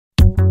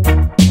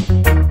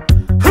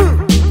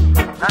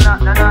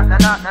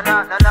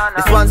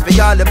ones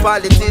for all the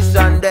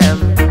politicians them.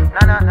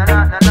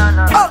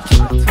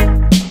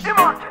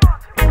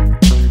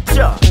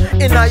 Sure,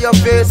 inna your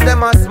face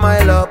them a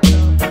smile up.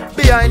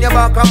 Behind your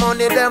back of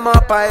money them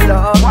a pile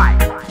up.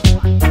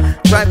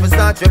 Try to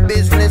start your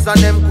business and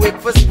them quick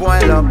for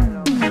spoil up.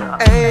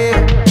 Hey,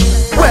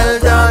 well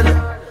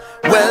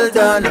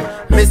done,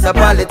 Mr.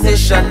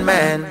 Politician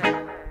Man.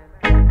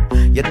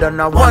 You done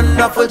a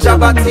wonderful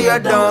job at tear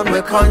down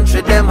with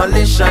country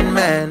demolition,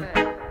 man.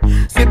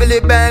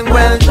 Sibbly bang,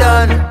 well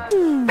done,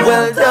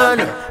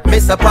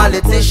 Mr.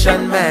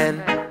 Politician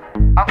Man.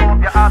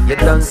 You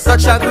done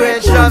such a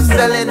great job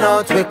selling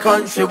out with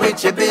country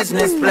with your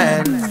business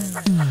plan.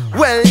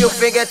 Well, you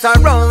forget a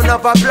round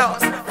of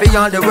applause for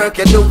all the work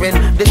you're doing.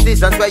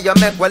 Decisions where you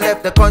make will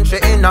left the country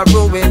in a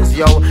ruins,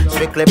 yo.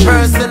 Strictly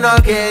personal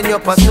gain you're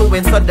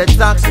pursuing, so the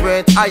tax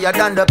rate higher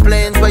than the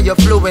planes where you're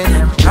fluing.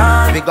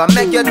 We gonna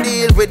make you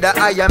deal with the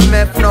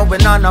IMF,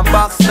 knowing on a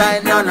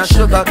backside, none of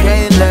sugar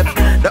cane left.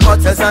 The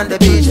hotels and the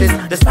beaches,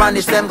 the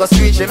Spanish them go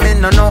screeching. Me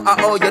no know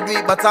how you do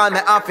it, but all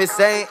my office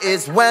say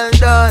is well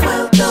done,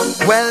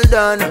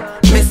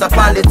 Mr.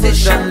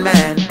 Politician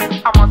Man.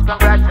 I must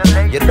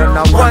congratulate you. You done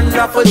a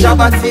wonderful job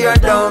at tear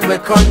down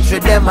with country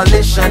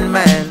demolition,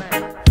 man.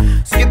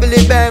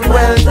 Skibbly bang,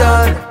 well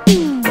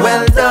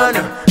done,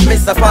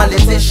 Mr.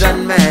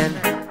 Politician Man.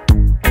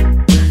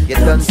 You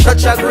done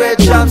such a great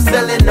job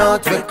selling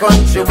out with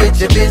country with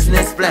your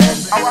business plan.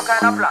 What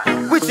kind of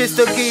plan? Which is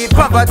to keep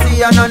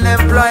poverty and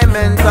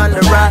unemployment on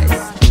the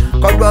rise.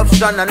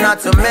 Corruption and not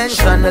to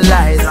mention the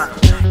lies.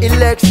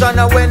 Election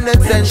and when the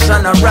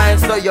tension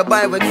arise, so you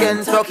buy with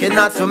Kentucky,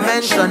 not to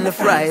mention the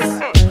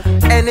fries.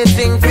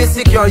 Anything to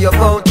secure your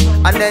vote,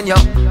 and then you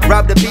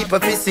rob the people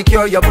to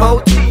secure your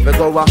boat. We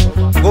go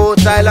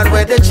Thailand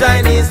where the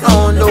Chinese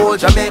own. The whole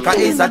Jamaica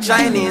is a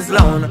Chinese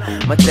loan.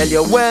 But tell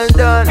you well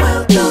done,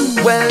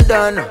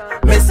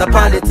 Mr.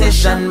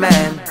 Politician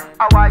Man.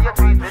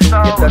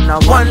 You done a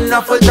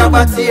wonderful job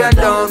at tear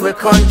down with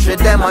country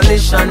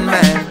demolition,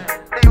 man.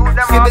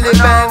 Sibbly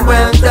bang,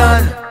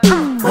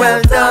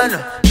 well done,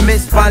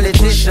 Miss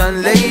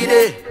Politician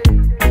Lady.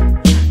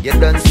 You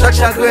done such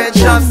a great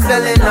job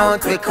selling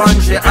out with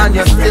country and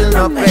you still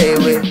not pay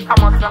with.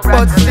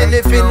 But still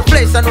if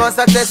inflation was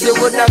success you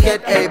would have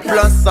get A+.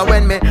 So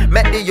when me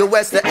met the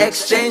US the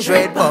exchange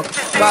rate buck,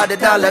 cause the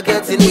dollar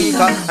getting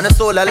weaker and the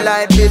solar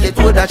light bill it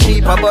would have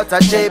cheaper. But a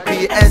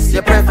JPS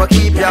you prefer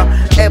keep your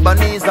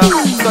Ebenezer.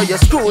 So you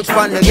Scrooge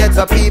from the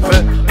ghetto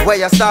people, where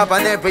you stop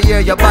and every year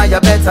you buy a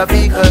better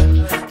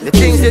vehicle. The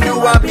things you do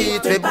are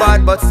beat with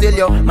bad, but still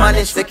you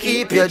manage to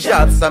keep your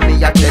job. So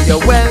me I tell you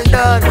well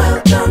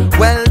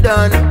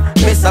done,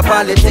 Mr.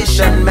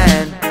 Politician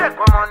Man.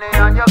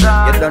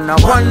 You done a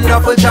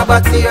wonderful job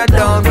at tear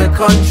down with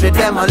country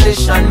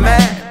demolition,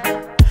 man.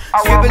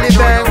 Skibbly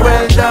bang,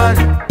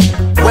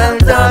 well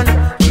done,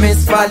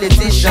 Miss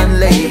Politician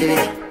Lady.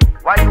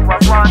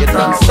 You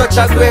done such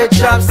a great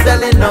job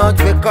selling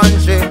out with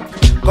country.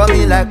 Come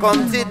in like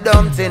Humpty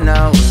Dumpty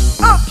now.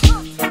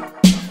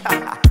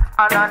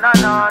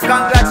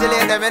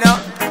 Congratulate them, you know.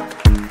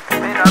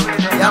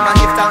 Yeah, man,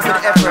 give thanks for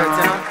the effort,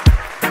 you know.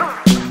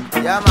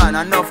 Yeah,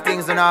 man, enough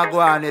things do not go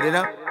on, you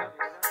know.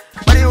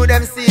 But you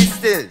them see it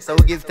still, so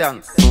we give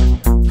thanks.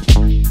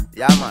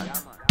 Yeah, man.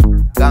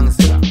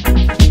 Gangster,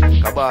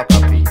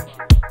 Kabaka.